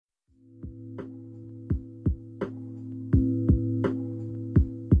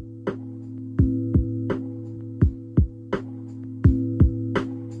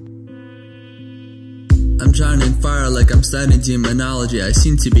shining fire like I'm studying demonology. I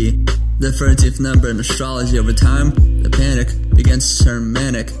seem to be the 30th number in astrology. Over time, the panic begins to turn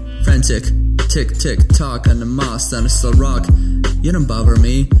manic, frantic. Tick, tick, tock on the moss down a slow rock. You don't bother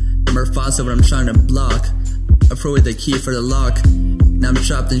me. More thoughts of what I'm trying to block. I throw away the key for the lock. Now I'm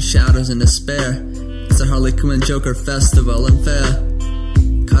trapped in shadows and despair. It's a Harley Quinn Joker festival unfair.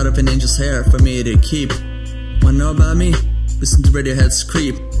 Caught up in angel's hair for me to keep. Wanna know about me? Listen to Radiohead's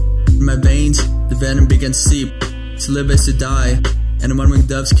Creep. In my veins, the venom begins to seep. To live is to die, and the one-winged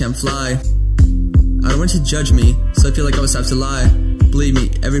doves can't fly. I don't want you to judge me, so I feel like I always have to lie. Believe me,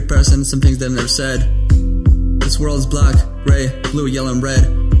 every person, some things they've never said. This world is black, gray, blue, yellow, and red.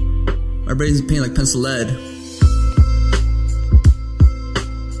 My brain's in pain like pencil lead.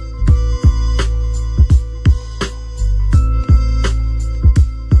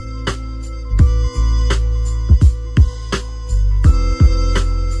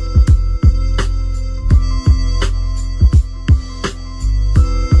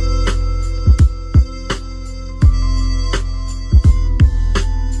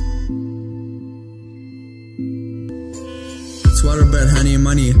 Water, bread, honey, and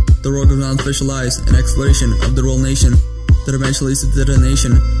money. The world goes on officialized, an exploration of the rural nation that eventually leads to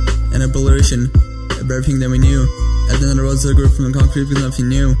detonation and obliteration of everything that we knew. At the end of the roads that grew from the concrete because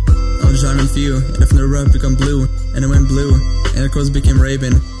nothing new. All the giant few, and if the river become blue, and it went blue, and the crows became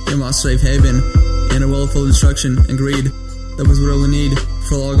raven, and lost safe haven, in a world full of destruction and greed. That was what we need,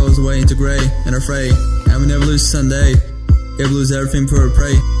 for all goes away into gray and are fray. And we never lose Sunday, we lose everything before we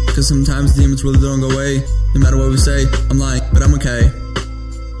pray. Cause sometimes demons really don't go away. No matter what we say, I'm lying, but I'm okay.